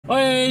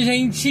Oi,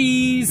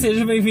 gente!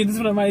 Sejam bem-vindos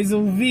para mais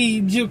um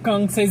vídeo.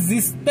 Como vocês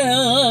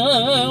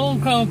estão?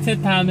 Como você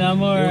tá, meu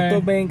amor? Eu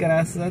tô bem,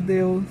 graças a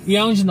Deus. E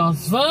aonde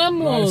nós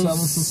vamos? Nós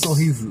vamos no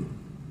Sorriso.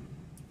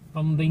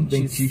 Vamos no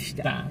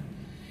dentista.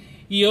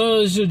 E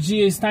hoje o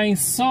dia está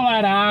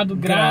ensolarado,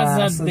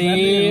 graças a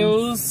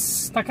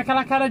Deus. Tá com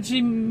aquela cara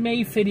de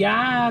meio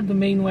feriado,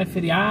 meio não é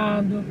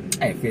feriado.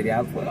 É,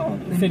 feriado foi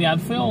ontem.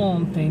 Feriado foi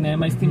ontem, né?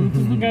 Mas tem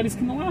muitos lugares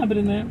que não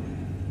abrem, né?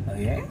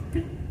 É?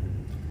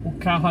 O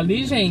carro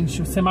ali,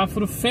 gente, o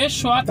semáforo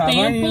fechou há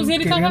tempos indo, e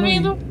ele tava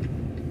vindo.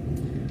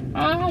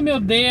 Ai, meu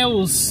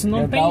Deus,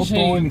 não tem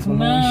jeito.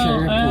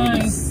 Não,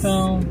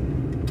 então.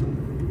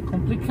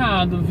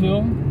 Complicado,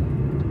 viu?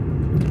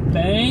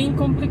 Bem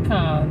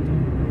complicado.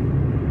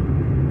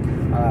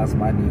 Ah, as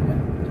maninhas.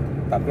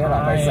 Tá vendo?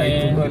 Vai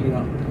sair tudo ali,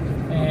 ó.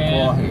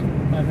 Corre.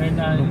 É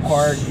verdade. No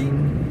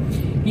cordinho.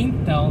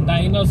 Então,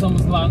 daí nós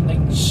vamos lá no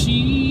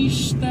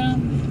dentista.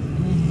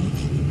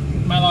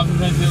 Mas logo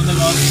vai ver o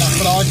negócio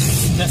da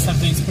prótese dessa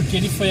vez, porque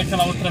ele foi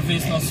aquela outra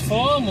vez que nós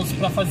fomos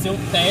pra fazer o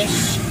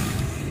teste.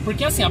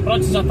 Porque assim, a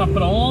prótese já tá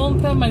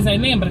pronta, mas aí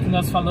lembra que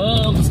nós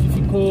falamos que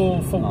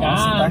ficou folgada?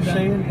 Nossa, tá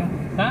cheio ali.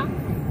 Tá?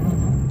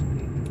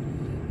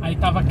 Aí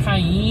tava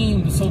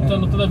caindo,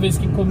 soltando toda vez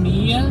que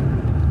comia.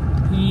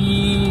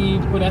 E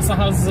por essa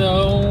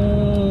razão...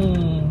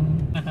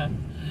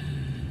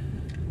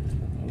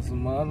 Os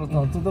humanos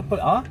estão tudo...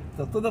 Ó,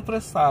 tá tudo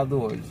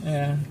apressado hoje.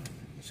 É.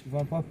 Acho que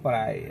vão pra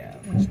praia.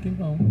 Acho que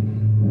vão.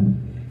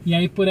 E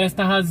aí por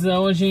esta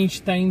razão a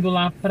gente tá indo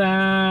lá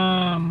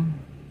pra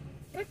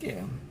quê?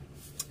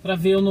 Pra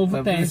ver o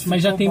novo teste.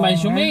 Mas já tem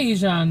mais de um mês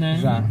já, né?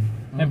 Já.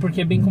 É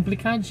porque é bem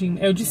complicadinho.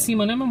 É o de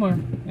cima, né, meu amor?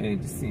 É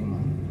de cima.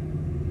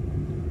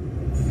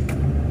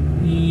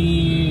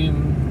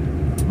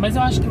 Mas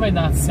eu acho que vai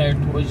dar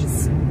certo hoje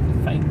sim.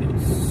 Fé em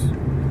Deus.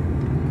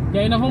 E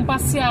aí nós vamos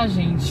passear,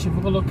 gente. Eu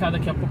vou colocar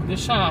daqui a pouco,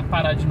 deixar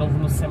parar de novo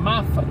no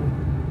semáforo.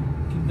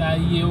 Que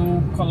daí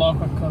eu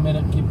coloco a câmera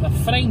aqui pra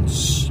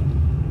frente.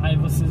 Aí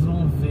vocês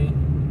vão ver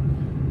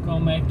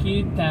como é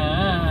que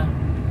tá.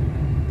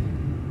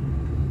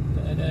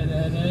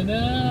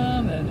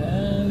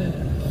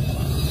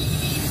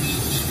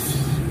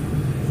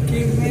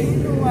 Que vem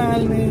no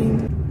além.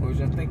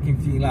 Hoje até que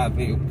enfim lá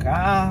veio o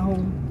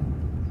carro.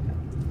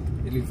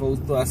 Ele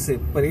voltou a ser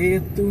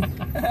preto.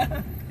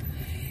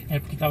 É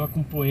porque tava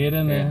com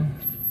poeira, né?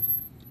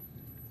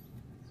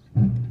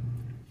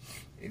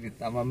 Ele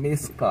tava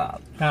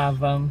mesclado.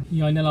 Tava.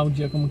 E olha lá o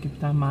dia como que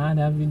tá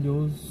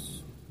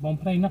maravilhoso. Bom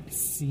pra ir na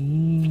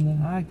piscina.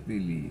 Ai, que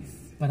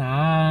delícia.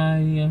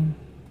 Praia.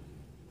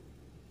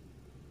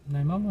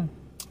 Né, mamãe?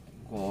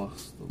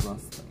 Gosto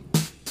bastante.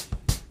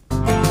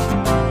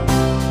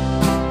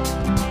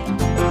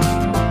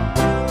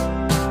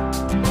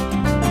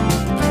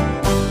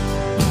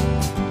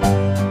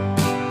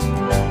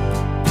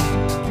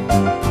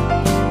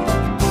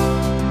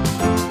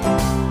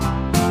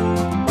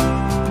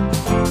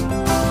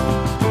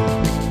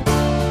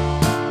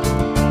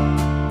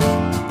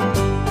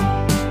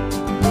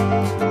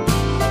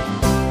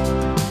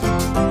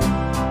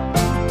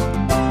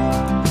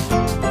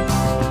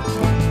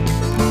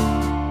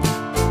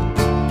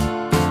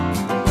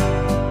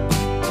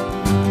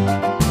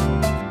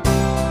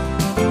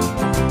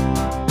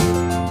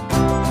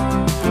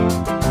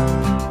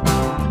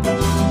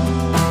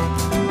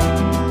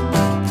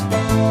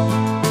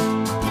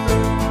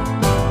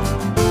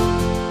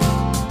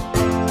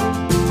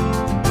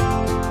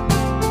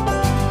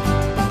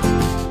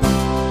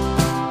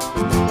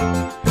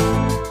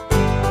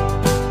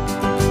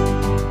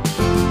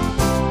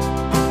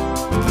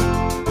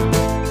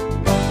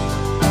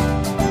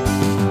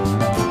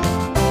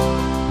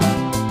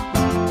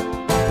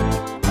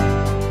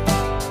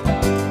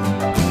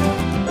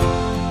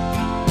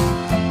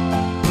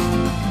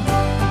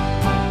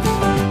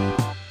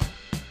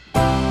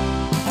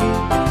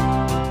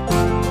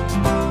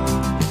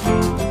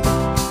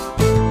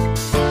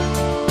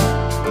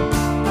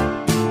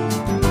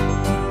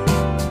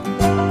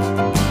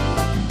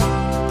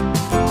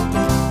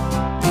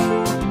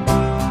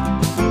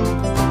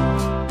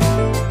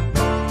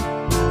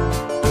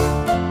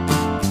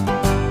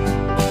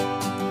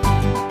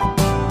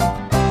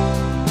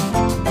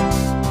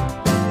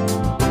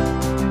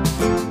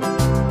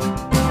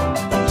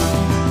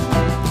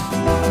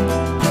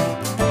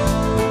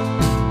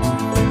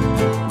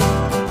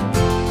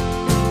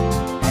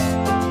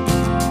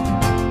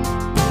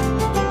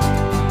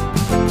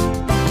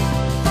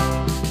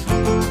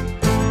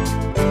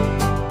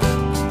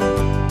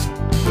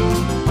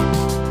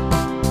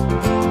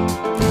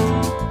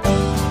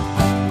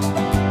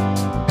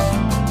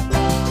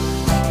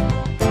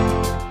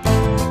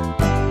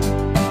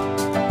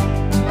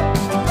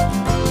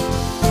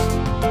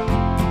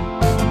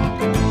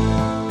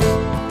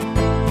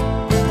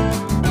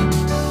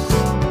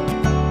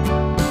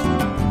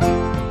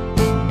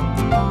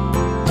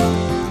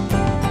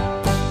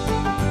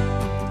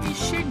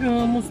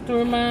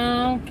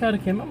 turma. Que hora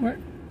que é, meu amor?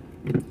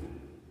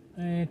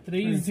 É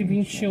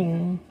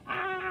 3h21.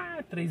 Ah,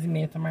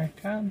 3h30 tá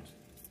marcado.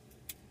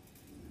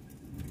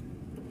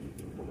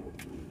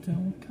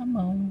 Então, come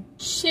on.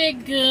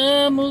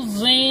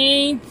 Chegamos,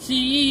 gente!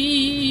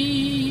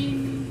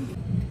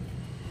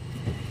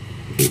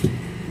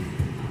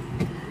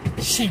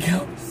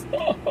 Chegamos!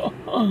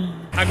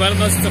 Agora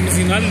nós estamos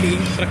indo ali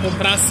pra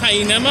comprar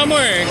açaí, né, meu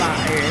amor?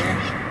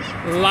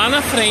 Lá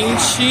na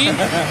frente,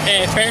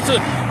 perto,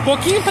 um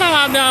pouquinho pra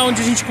lá da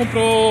onde a gente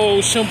comprou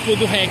o shampoo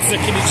do Rex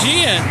aquele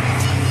dia.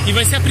 E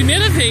vai ser a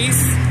primeira vez.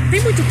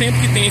 Tem muito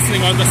tempo que tem esse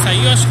negócio do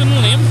açaí, eu acho que eu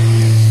não lembro.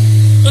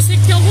 Eu sei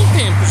que tem algum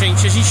tempo,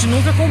 gente, a gente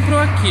nunca comprou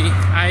aqui.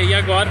 Aí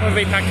agora,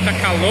 aproveitar que tá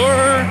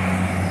calor,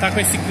 tá com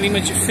esse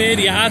clima de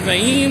feriado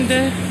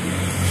ainda.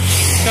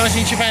 Então a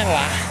gente vai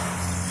lá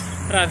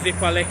pra ver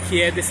qual é que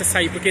é desse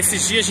açaí. Porque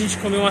esses dias a gente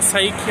comeu um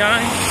açaí que,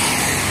 ai,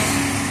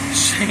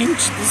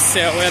 gente do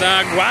céu, era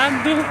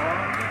aguado,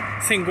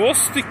 sem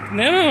gosto,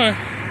 né, mamãe?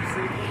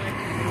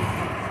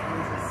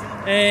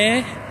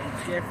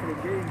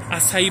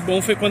 Açaí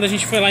bom foi quando a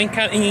gente foi lá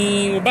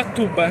em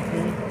Ubatuba.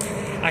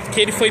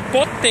 Aquele foi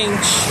potente,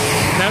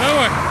 né, meu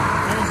amor?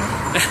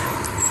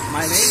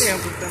 Mas nem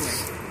lembro também.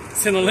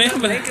 Você não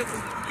lembra? Nem que eu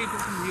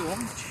comi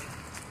ontem.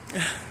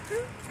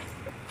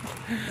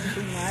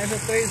 Mais há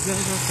 3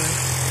 anos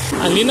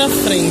atrás. Ali na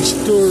frente,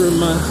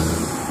 turma.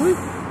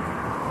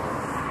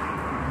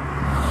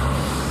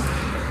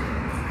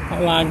 Olha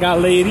lá, a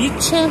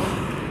galerita.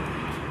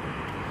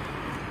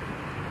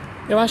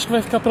 Eu acho que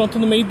vai ficar pronto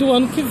no meio do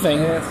ano que vem.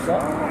 É só...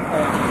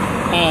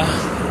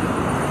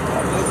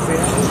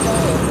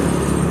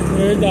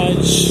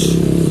 Verdade.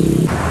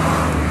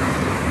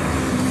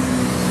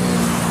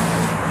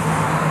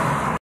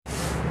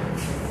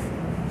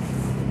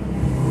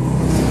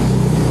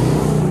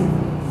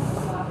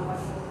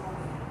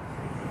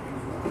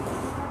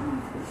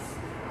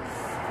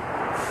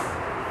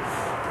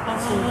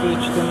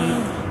 Sorvete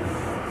também.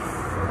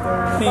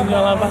 Tem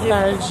minha lava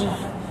tarde.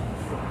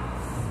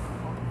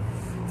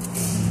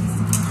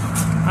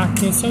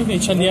 Aqui é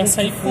sorvete, ali é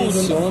açaí puro.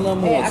 Funciona,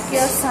 moça. Aqui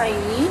é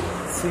açaí.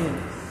 Sim.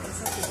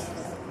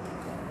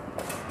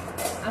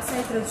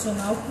 Açaí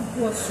tradicional,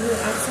 cupuaçu,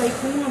 açaí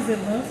com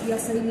avelã e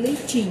açaí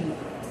leitinho.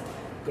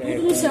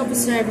 Tudo no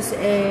self-service.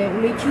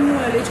 O leitinho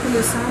é leite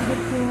condensado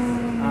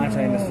com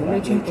já é misturado?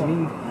 leite em pó.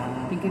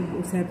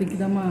 O certo tem que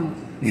dar uma...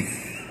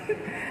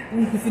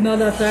 No final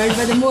da tarde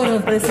vai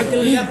demorando, parece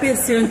aquele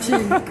APC antigo.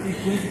 E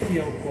quanto que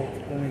é o copo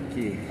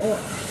aqui?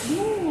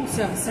 No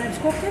self-service,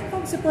 qualquer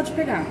copo você pode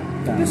pegar.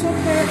 O pessoal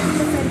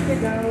prefere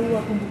pegar o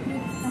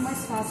acompanhamento, que é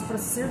mais fácil para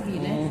se servir,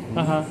 né?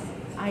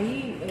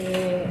 Aí,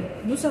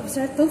 no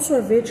self-service, tanto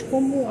sorvete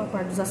como a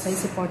parte dos açaí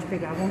você pode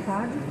pegar à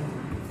vontade.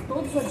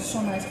 Todos os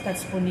adicionais que está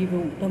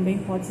disponível também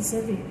pode se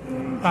servir.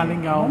 Tá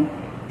legal.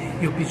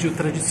 Eu pedi o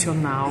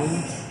tradicional,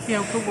 que é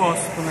o que eu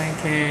gosto, né?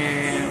 Que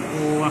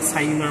é o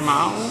açaí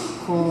normal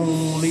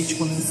com leite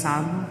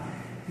condensado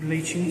e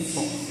leite em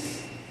pó.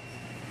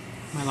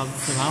 Mas logo no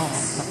final, ó,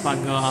 tá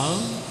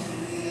pagando.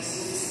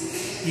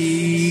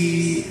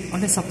 E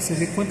olha só pra você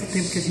ver quanto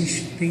tempo que a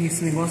gente tem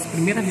esse negócio.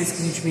 Primeira vez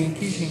que a gente vem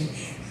aqui,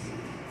 gente.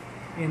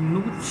 É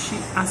Nute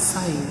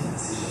Açaí.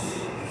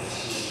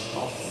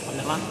 Ó,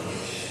 olha lá.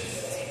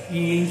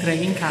 E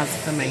entrega em casa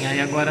também. Aí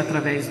agora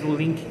através do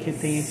link que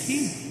tem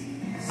aqui.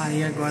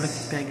 Aí agora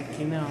que pega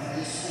aqui, não.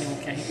 Tem um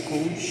QR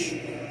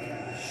Code.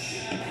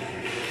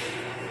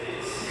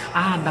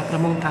 Dá pra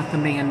montar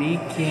também ali,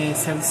 que é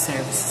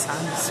self-service,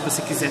 sabe? Se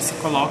você quiser, você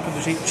coloca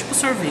do jeito tipo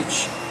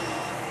sorvete.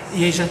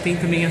 E aí já tem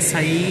também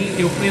açaí.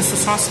 Eu conheço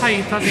só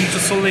açaí, tá, gente? Eu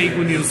sou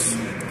leigo nisso.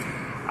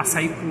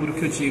 Açaí puro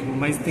que eu digo.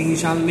 Mas tem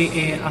já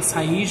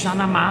açaí já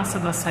na massa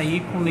do açaí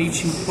com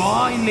leite em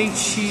pó e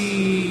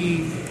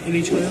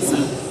leite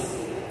condensado.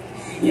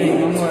 E aí,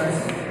 meu amor?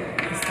 O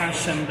que você tá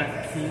achando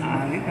daqui?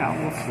 Legal,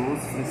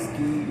 gostoso,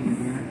 fresquinho,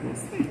 né?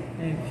 Gostei.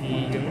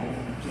 Vídeo.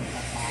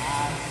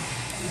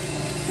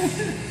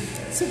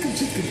 Você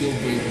acredita que deu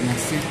bem pra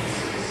nascer?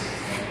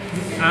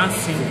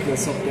 Sim. Porque eu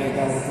só pego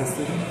a outra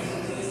cena.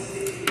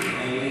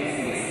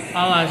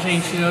 Olha lá,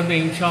 gente, meu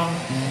dente, ó.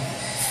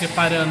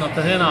 Separando, ó,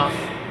 tá vendo, ó?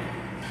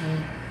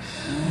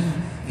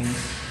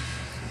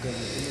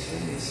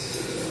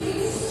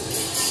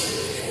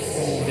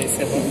 Vamos ver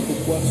se é bom com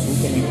cupuaçu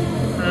também.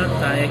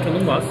 Tá, é que eu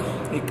não gosto.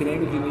 E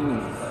creme de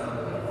ninho.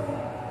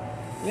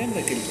 Lembra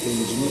aquele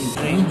creme de ninho?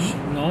 Gente,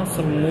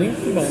 nossa,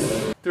 muito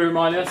bom.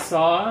 Turma, olha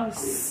só,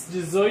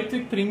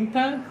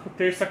 18h30, o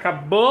terço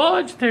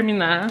acabou de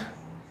terminar.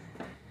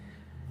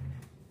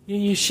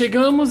 E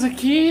chegamos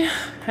aqui,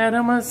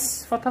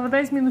 faltava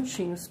 10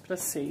 minutinhos para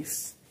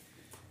 6.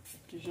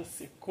 Aqui já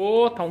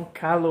secou, tá um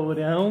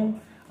calorão.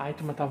 Ai,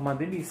 turma, tava uma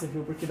delícia,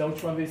 viu? Porque da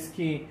última vez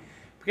que...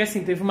 Porque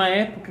assim, teve uma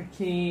época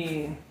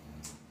que...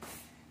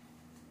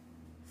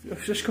 Eu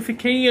acho que eu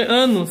fiquei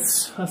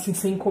anos, assim,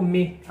 sem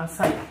comer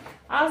açaí.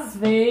 Às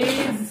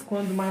vezes,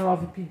 quando o My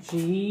Love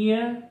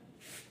pedia...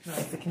 Não,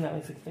 esse aqui não,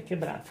 esse aqui tá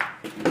quebrado.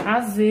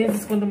 Às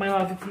vezes, quando o My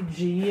Love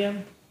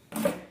pedia...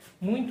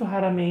 Muito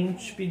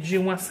raramente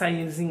pedia um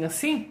açaizinho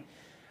assim.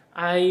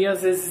 Aí,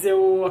 às vezes,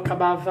 eu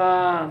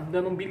acabava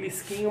dando um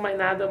belisquinho, mas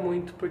nada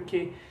muito.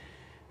 Porque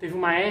teve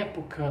uma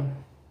época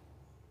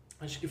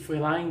Acho que foi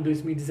lá em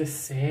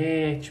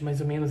 2017, mais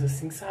ou menos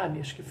assim,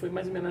 sabe? Acho que foi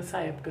mais ou menos nessa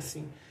época,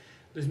 assim.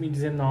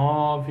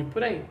 2019,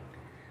 por aí.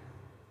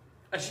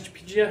 A gente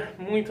pedia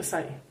muito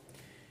açaí.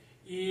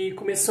 E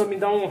começou a me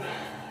dar um,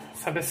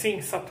 sabe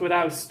assim,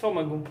 saturar o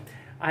estômago.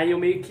 Aí eu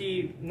meio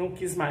que não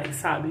quis mais,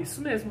 sabe?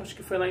 Isso mesmo, acho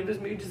que foi lá em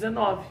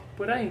 2019,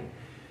 por aí.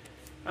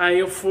 Aí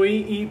eu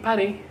fui e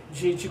parei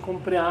de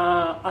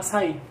comprar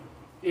açaí,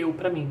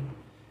 pra mim.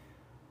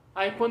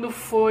 Aí quando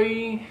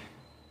foi,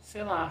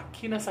 sei lá,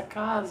 aqui nessa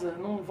casa,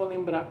 não vou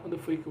lembrar quando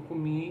foi que eu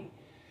comi.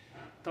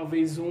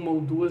 Talvez uma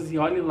ou duas, e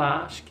olhe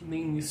lá, acho que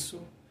nem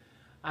isso.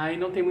 Aí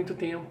não tem muito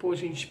tempo, a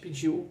gente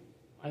pediu.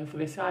 Aí eu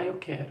falei assim, eu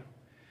quero.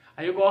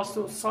 Aí eu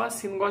gosto só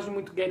assim, não gosto de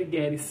muito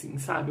gueri-gueri, assim,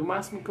 sabe? O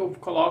máximo que eu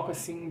coloco,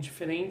 assim,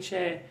 diferente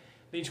é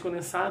leite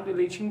condensado e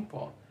leite em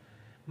pó.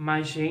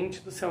 Mas,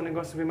 gente do céu, o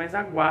negócio veio mais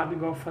aguado,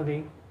 igual eu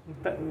falei.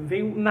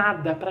 Veio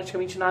nada,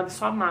 praticamente nada,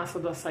 só a massa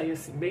do açaí,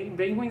 assim,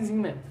 bem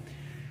ruimzinho mesmo.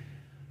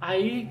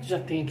 Aí já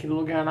tem aquele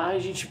lugar lá, a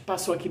gente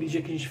passou aquele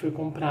dia que a gente foi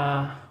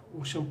comprar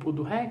o shampoo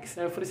do Rex.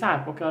 Aí eu falei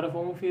assim, qualquer hora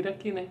vamos vir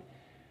aqui, né?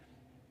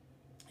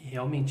 E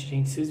realmente,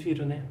 gente, vocês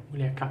viram, né?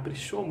 Mulher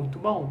caprichou, muito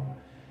bom.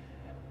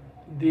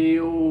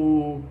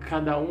 Deu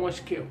cada um,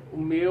 acho que o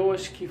meu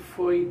acho que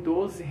foi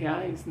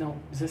R$12, não,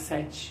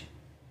 17.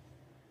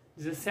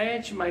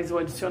 17 mais o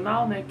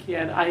adicional, né, que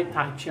era, aí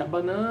tá, tinha a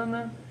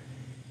banana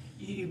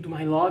e do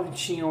My Love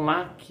tinham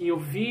lá que eu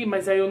vi,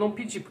 mas aí eu não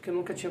pedi porque eu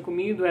nunca tinha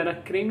comido, era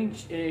creme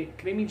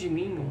de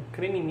ninho,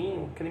 creme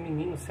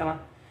ninho, sei lá.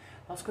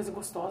 Nossa, coisa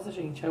gostosa,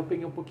 gente. Aí eu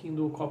peguei um pouquinho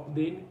do copo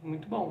dele,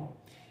 muito bom.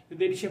 E o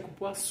dele tinha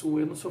cupuaçu,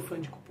 eu não sou fã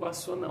de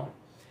cupuaçu,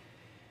 não.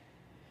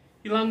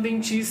 E lá no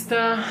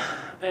dentista,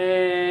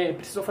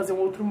 precisou fazer um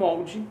outro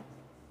molde,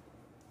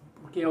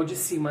 porque é o de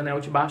cima, né? O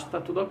de baixo tá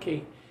tudo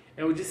ok.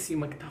 É o de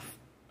cima que tá,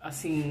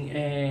 assim,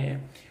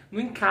 não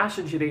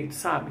encaixa direito,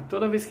 sabe?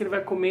 Toda vez que ele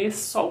vai comer,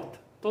 solta.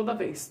 Toda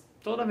vez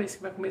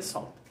que vai comer,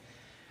 solta.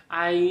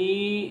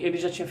 Aí ele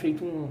já tinha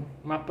feito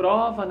uma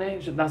prova, né?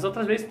 Das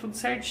outras vezes tudo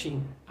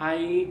certinho.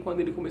 Aí quando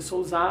ele começou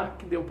a usar,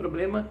 que deu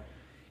problema,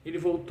 ele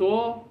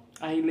voltou,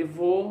 aí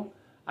levou,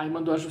 aí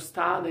mandou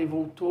ajustar, daí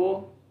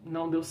voltou,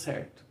 não deu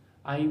certo.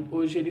 Aí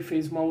hoje ele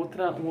fez um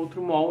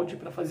outro molde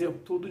para fazer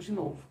tudo de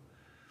novo.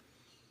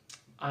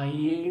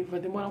 Aí vai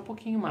demorar um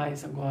pouquinho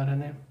mais agora,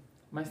 né?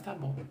 Mas tá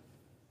bom.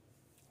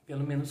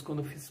 Pelo menos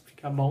quando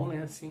ficar bom,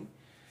 né? Assim.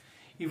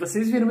 E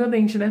vocês viram meu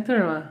dente, né,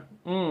 turma?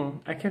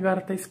 Aqui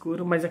agora tá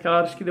escuro, mas aquela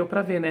hora acho que deu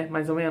pra ver, né?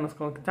 Mais ou menos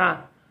como que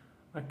tá.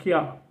 Aqui,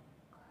 ó.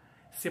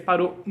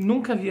 Separou.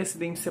 Nunca vi esse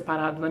dente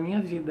separado na minha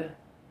vida.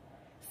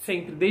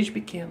 Sempre, desde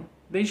pequeno.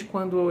 Desde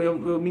quando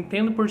eu me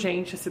entendo por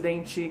gente, esse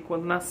dente,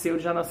 quando nasceu,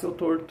 já nasceu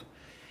torto.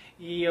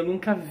 E eu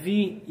nunca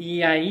vi.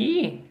 E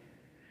aí,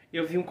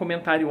 eu vi um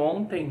comentário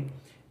ontem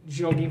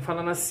de alguém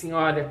falando assim,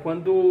 olha,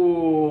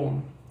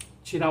 quando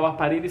tirar o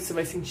aparelho, você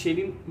vai sentir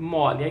ele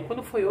mole. Aí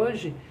quando foi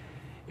hoje,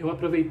 eu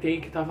aproveitei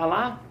que tava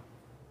lá.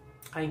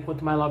 Aí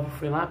enquanto My Love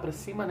foi lá pra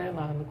cima, né,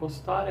 lá no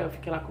consultório, eu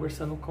fiquei lá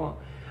conversando com a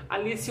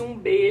Alice. Um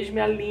beijo,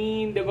 minha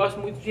linda. Eu gosto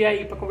muito de ir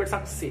aí pra conversar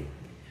com você.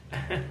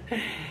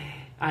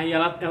 Aí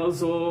ela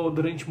usou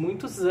durante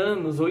muitos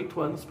anos, 8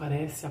 anos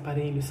parece,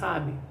 aparelho,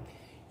 sabe?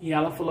 E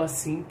ela falou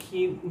assim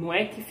que não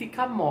é que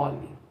fica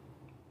mole.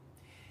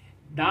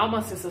 Dá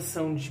uma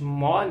sensação de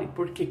mole,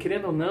 porque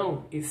querendo ou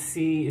não,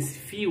 esse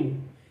fio,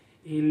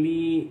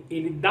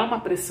 ele dá uma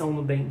pressão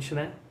no dente,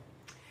 né?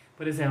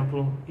 Por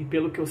exemplo, e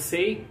pelo que eu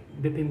sei,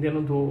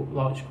 dependendo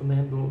lógico,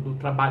 né, do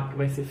trabalho que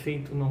vai ser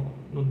feito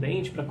no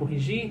dente para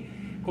corrigir,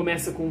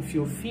 começa com um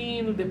fio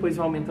fino, depois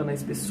vai aumentando a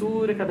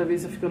espessura, cada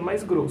vez vai ficando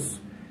mais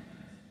grosso.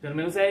 Pelo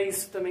menos é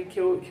isso também que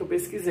eu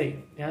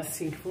pesquisei. É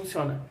assim que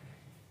funciona.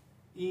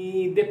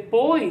 E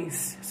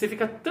depois, você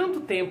fica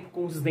tanto tempo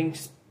com os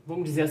dentes,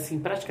 vamos dizer assim,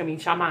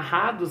 praticamente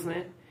amarrados,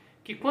 né?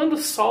 Que quando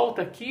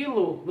solta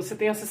aquilo, você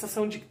tem a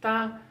sensação de que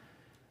tá,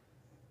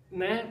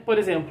 né? Por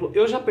exemplo,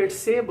 eu já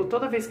percebo,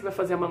 toda vez que vai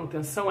fazer a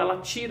manutenção,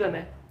 ela tira,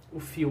 né, o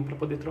fio para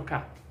poder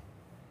trocar.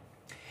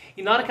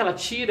 E na hora que ela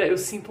tira, eu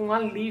sinto um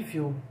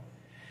alívio.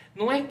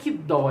 Não é que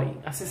dói,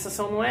 a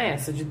sensação não é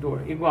essa de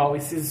dor. Igual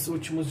esses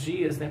últimos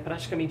dias, né?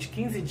 Praticamente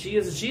 15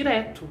 dias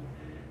direto,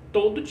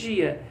 todo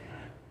dia.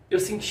 Eu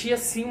sentia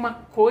assim uma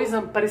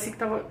coisa,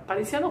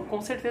 parecia não,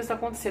 com certeza está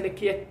acontecendo. É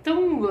que é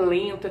tão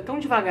lento, é tão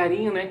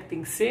devagarinho, né, que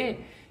tem que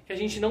ser, que a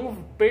gente não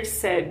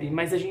percebe,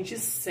 mas a gente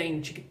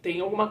sente que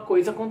tem alguma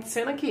coisa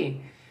acontecendo aqui,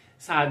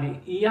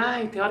 sabe? E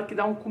tem hora que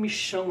dá um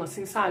comichão,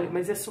 assim, sabe?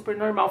 Mas é super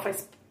normal,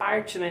 faz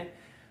parte, né,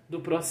 do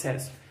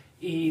processo.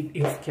 E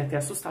eu fiquei até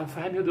assustado,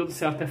 falei, ai meu Deus do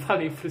céu, até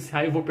falei assim,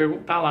 eu vou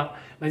perguntar lá,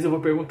 mas eu vou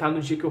perguntar no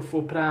dia que eu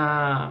for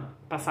pra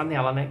passar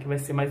nela, né, que vai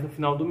ser mais no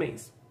final do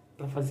mês,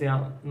 pra fazer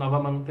a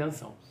nova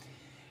manutenção.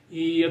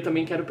 E eu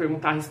também quero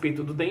perguntar a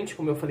respeito do dente,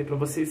 como eu falei pra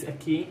vocês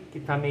aqui, que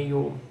tá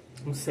meio,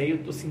 não sei,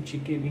 eu senti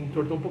que ele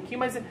entortou um pouquinho,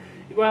 mas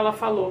igual ela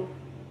falou,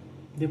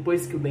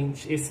 depois que o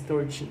dente, esse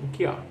tortinho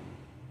aqui, ó,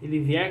 ele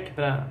vier aqui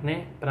pra,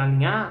 né, pra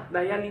alinhar,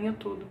 daí alinha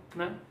tudo,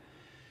 né.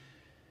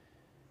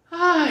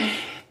 Ai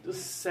do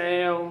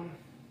céu,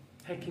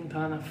 é quem tá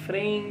lá na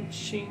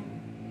frente.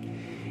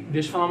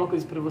 Deixa eu falar uma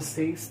coisa pra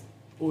vocês.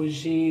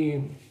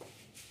 Hoje,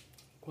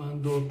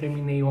 quando eu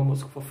terminei o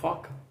almoço com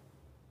fofoca,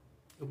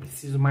 eu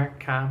preciso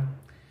marcar,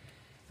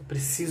 eu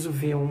preciso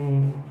ver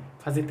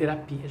fazer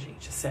terapia,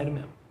 gente, é sério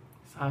mesmo,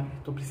 sabe?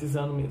 Tô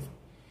precisando mesmo.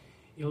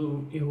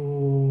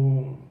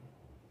 Eu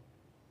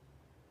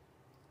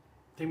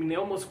terminei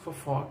o almoço com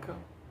fofoca,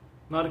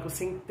 na hora que eu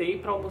sentei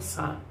pra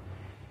almoçar,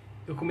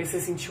 eu comecei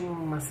a sentir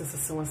uma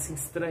sensação assim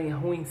estranha,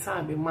 ruim,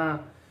 sabe?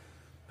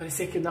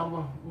 Parecia que dá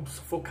um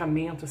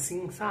sufocamento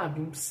assim,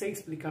 sabe? Não sei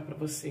explicar pra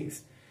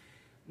vocês.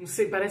 Não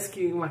sei, parece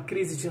que uma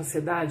crise de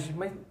ansiedade,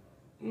 mas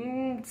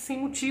sem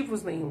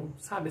motivos nenhum,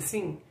 sabe?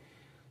 Assim,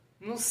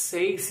 não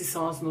sei se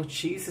são as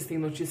notícias, tem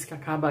notícia que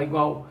acaba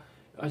igual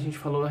a gente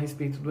falou a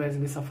respeito do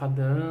Wesley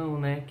Safadão,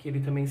 né? Que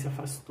ele também se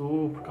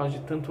afastou por causa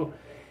de tanto...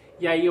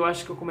 E aí eu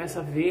acho que eu começo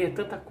a ver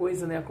tanta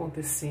coisa, né,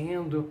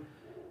 acontecendo,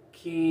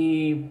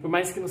 que por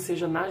mais que não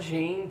seja na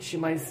gente,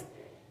 mas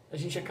a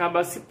gente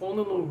acaba se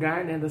pondo no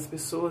lugar, né, das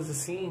pessoas,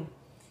 assim,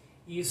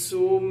 e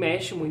isso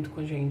mexe muito com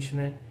a gente,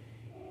 né?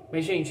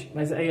 Mas, gente,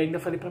 aí ainda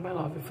falei pra My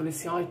Love, eu falei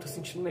assim, ó, eu tô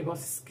sentindo um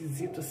negócio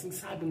esquisito, assim,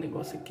 sabe? Um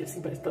negócio aqui,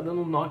 assim, parece que tá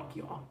dando um nó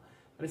aqui, ó.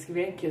 Parece que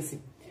vem aqui,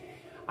 assim.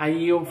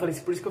 Aí eu falei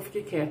assim, por isso que eu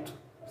fiquei quieto,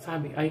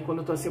 sabe? Aí quando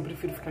eu tô assim, eu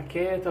prefiro ficar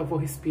quieta, eu vou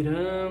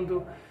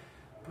respirando,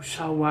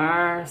 puxar o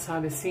ar,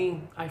 sabe,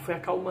 assim? Aí foi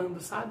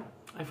acalmando, sabe?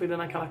 Aí foi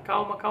dando aquela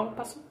calma,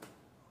 passou.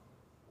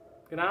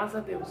 Graças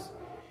a Deus.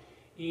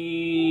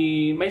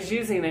 Mas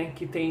dizem, né,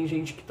 que tem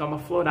gente que toma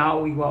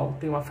floral igual,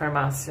 tem uma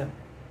farmácia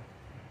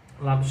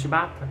lá do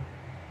Chibata,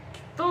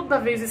 que toda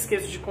vez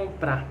esqueço de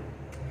comprar.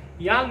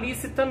 E a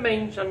Alice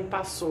também já me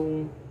passou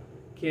um,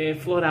 que é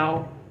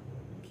floral,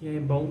 que é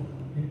bom.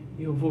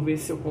 Eu vou ver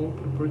se eu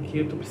compro, porque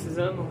eu tô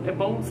precisando. É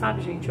bom,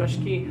 sabe, gente? Eu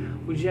acho que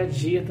o dia a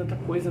dia, tanta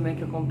coisa, né,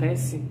 que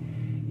acontece,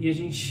 e a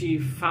gente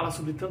fala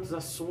sobre tantos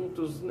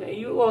assuntos, né,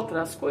 e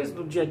outras coisas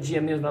do dia a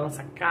dia mesmo, da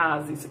nossa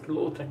casa, isso, aquilo,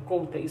 outro, é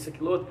conta, isso,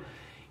 aquilo, outro,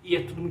 e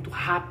é tudo muito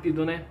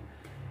rápido, né?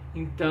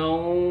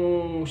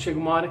 Então, chega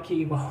uma hora que,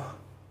 igual,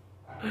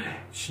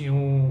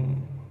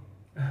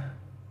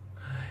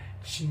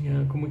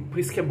 por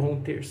isso que é bom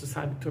o terço,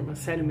 sabe, turma?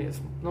 Sério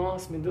mesmo.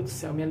 Nossa, meu Deus do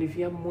céu, me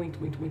alivia muito,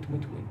 muito, muito,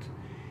 muito, muito.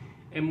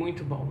 É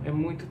muito bom, é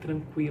muito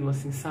tranquilo,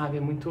 assim, sabe?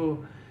 É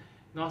muito...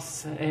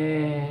 Nossa,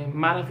 é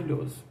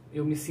maravilhoso.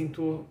 Eu me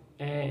sinto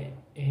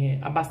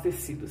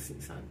abastecido, assim,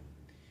 sabe?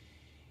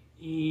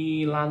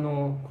 E lá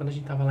quando a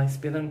gente tava lá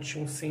esperando,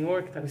 tinha um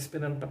senhor que tava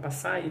esperando pra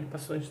passar, e ele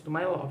passou antes do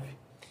My Love.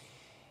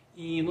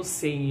 E não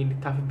sei, ele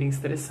tava bem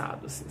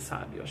estressado, assim,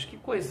 sabe? Eu acho que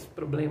coisa,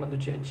 problema do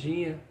dia a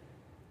dia.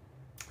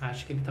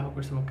 Acho que ele tava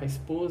conversando com a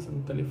esposa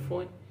no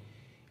telefone.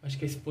 Acho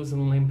que a esposa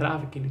não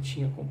lembrava que ele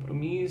tinha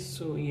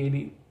compromisso, e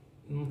ele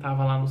não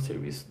tava lá no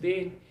serviço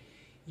dele.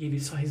 E ele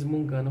só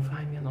resmungando. Eu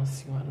falei, ai, minha Nossa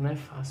Senhora, não é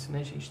fácil,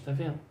 né, gente? Tá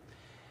vendo?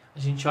 A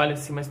gente olha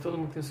assim, mas todo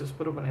mundo tem os seus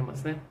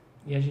problemas, né?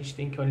 E a gente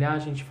tem que olhar, a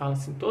gente fala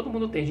assim, todo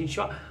mundo tem. A gente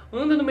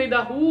anda no meio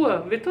da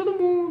rua, vê todo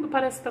mundo,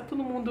 parece que tá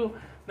todo mundo,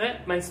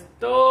 né? Mas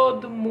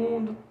todo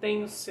mundo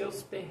tem os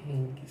seus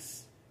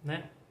perrengues,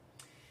 né?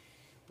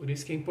 Por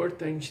isso que é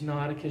importante na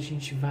hora que a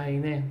gente vai,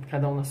 né?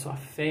 Cada um na sua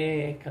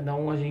fé, cada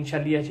um, a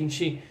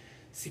gente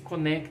se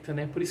conecta,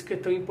 né? Por isso que é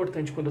tão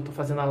importante quando eu tô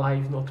fazendo a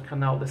live no outro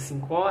canal das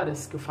 5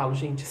 horas, que eu falo,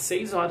 gente,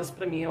 6 horas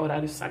pra mim é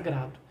horário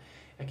sagrado.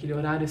 É aquele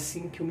horário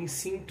assim que eu me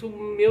sinto,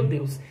 meu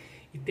Deus.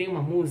 E tem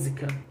uma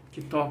música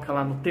que toca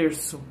lá no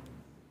terço,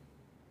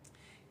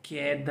 que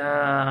é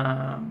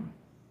da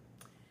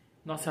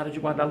Nossa Senhora de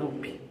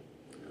Guadalupe,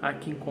 a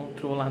que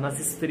encontrou lá nas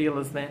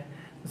estrelas, né?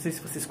 Não sei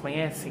se vocês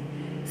conhecem.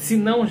 Se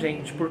não,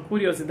 gente, por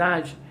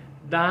curiosidade,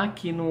 dá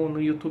aqui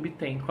no YouTube,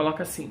 tem.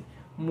 Coloca assim,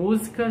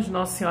 músicas de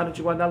Nossa Senhora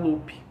de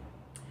Guadalupe.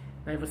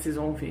 Aí vocês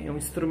vão ver, é um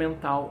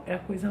instrumental. É a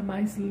coisa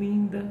mais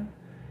linda,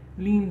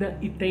 linda.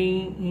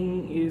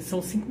 E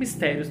são 5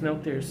 mistérios, né, o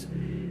terço.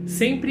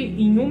 Sempre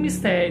em um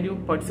mistério,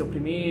 pode ser o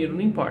primeiro,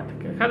 não importa.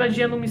 Cada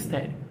dia num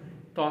mistério.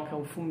 Toca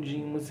um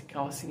fundinho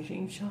musical assim,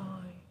 gente,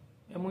 ai,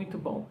 é muito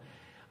bom.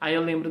 Aí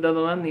eu lembro da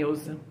Dona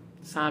Neuza,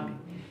 sabe?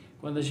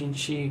 Quando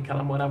que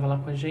ela morava lá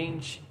com a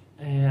gente,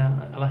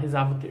 ela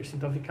rezava o terço.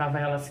 Então ficava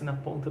ela assim na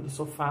ponta do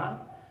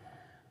sofá,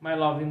 My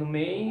Love no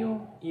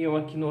meio e eu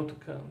aqui no outro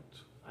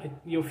canto.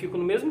 E eu fico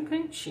no mesmo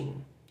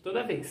cantinho,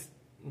 toda vez,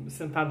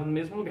 sentado no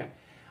mesmo lugar.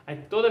 Aí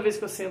toda vez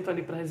que eu sento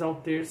ali para rezar o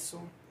terço,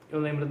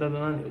 eu lembro da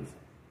Dona Neuza.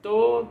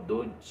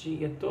 Todo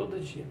dia.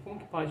 Como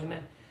que pode,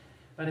 né?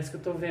 Parece que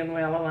eu tô vendo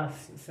ela lá,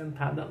 assim,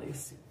 sentada ali,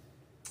 assim.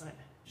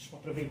 Deixa eu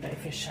aproveitar e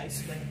fechar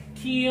isso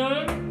daqui, ó.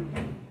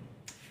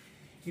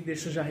 E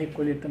deixa eu já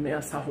recolher também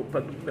essa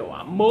roupa do meu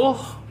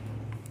amor.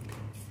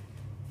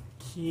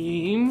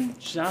 Que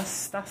já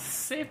está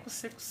seco.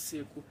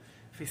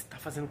 Tá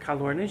fazendo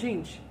calor, né,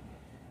 gente?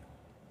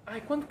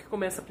 Ai, quando que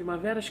começa a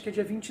primavera? Acho que é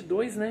dia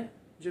 22, né?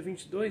 Dia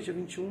 22, dia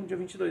 21, dia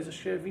 22.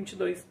 Acho que é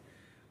 22.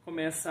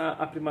 Começa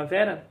a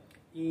primavera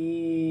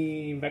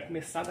e vai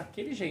começar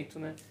daquele jeito,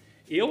 né?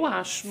 Eu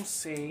acho, não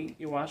sei,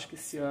 eu acho que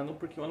esse ano,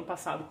 porque o ano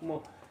passado,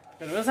 como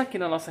pelo menos aqui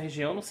na nossa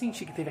região, eu não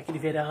senti que teve aquele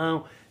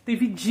verão.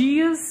 Teve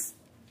dias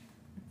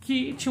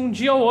que tinha um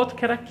dia ou outro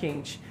que era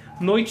quente.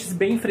 Noites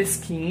bem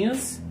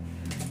fresquinhas.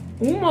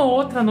 Uma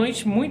outra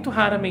noite, muito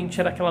raramente,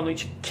 era aquela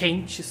noite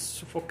quente,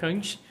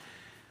 sufocante.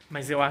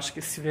 Mas eu acho que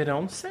esse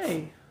verão, não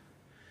sei.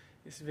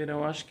 Esse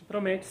verão acho que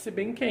promete ser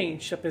bem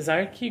quente.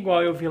 Apesar que,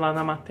 igual eu vi lá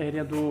na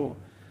matéria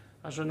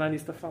a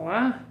jornalista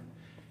falar,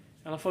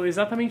 ela falou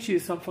exatamente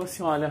isso. Ela falou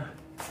assim, olha,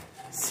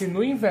 se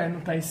no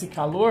inverno tá esse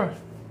calor,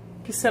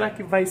 o que será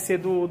que vai ser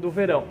do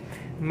verão?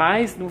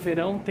 Mas no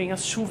verão tem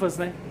as chuvas,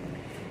 né?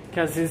 Que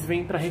às vezes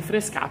vem para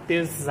refrescar.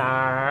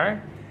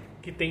 Apesar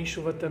que tem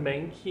chuva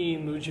também, que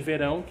no de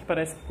verão, que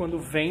parece que quando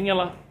vem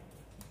ela...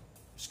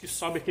 Acho que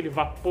sobe aquele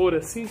vapor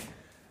assim.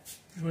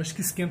 Eu acho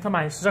que esquenta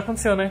mais. Já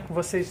aconteceu, né? Com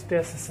vocês ter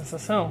essa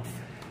sensação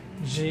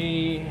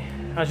de...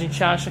 A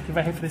gente acha que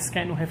vai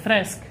refrescar e não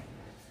refresca?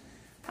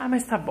 Ah,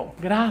 mas tá bom.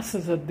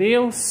 Graças a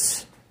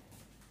Deus.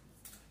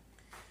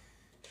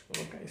 Deixa eu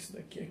colocar isso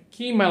daqui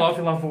aqui. My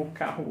Love lavou o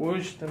carro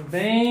hoje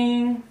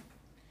também.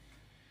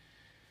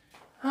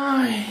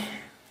 Ai...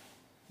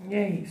 E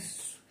é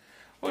isso.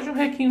 Hoje o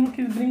Requinho não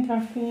quis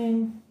brincar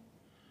com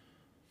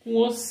o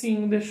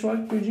ossinho. Deixou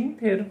aqui o dia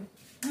inteiro.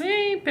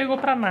 Nem pegou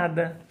pra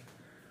nada.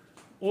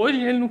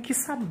 Hoje ele não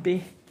quis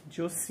saber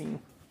de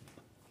ossinho.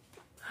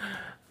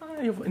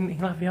 Eu nem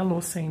lavei a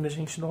louça ainda,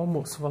 gente, do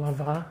almoço. Vou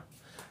lavar.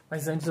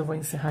 Mas antes eu vou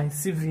encerrar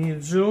esse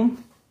vídeo.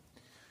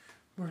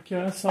 Porque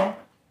olha só.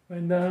 Vai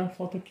dar...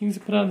 Falta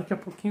 15 para... Daqui a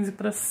pouco 15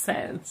 para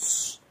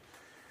 7.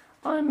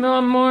 Ai, meu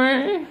amor.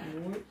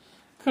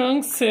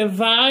 Quando você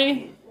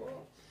vai...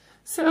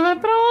 Você vai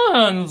pra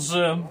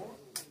onde?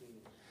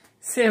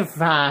 Você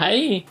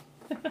vai?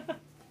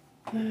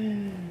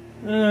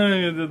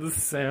 Ai, meu Deus do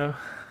céu.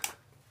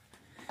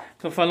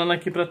 Tô falando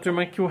aqui pra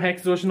turma que o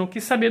Rex hoje não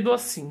quis saber do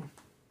ossinho.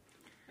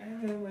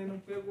 Mas não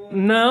pegou.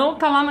 Não,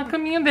 tá lá na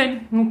caminha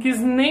dele. Não quis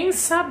nem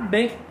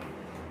saber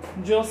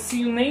de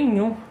ossinho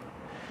nenhum.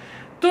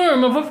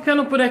 Turma, eu vou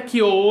ficando por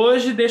aqui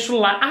hoje. Deixo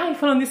lá. Ai,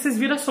 falando nisso, vocês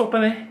viram a sopa,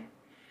 né?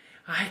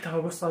 Ai,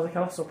 tava gostosa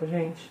aquela sopa,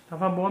 gente.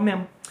 Tava boa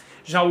mesmo.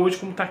 Já hoje,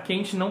 como tá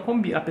quente, não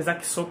combina. Apesar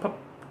que sopa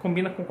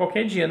combina com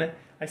qualquer dia, né?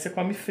 Aí você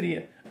come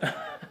fria.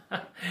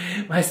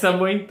 Mas tá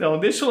bom então.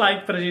 Deixa o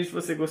like pra gente se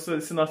você gostou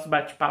desse nosso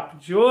bate-papo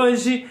de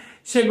hoje.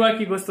 Chegou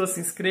aqui, gostou, se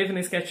inscreve, não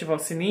esquece de ativar o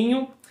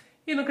sininho.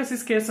 E nunca se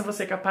esqueça,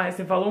 você é capaz,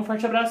 tem valor. Um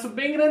forte abraço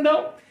bem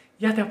grandão.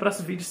 E até o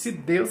próximo vídeo, se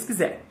Deus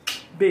quiser.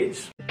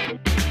 Beijo.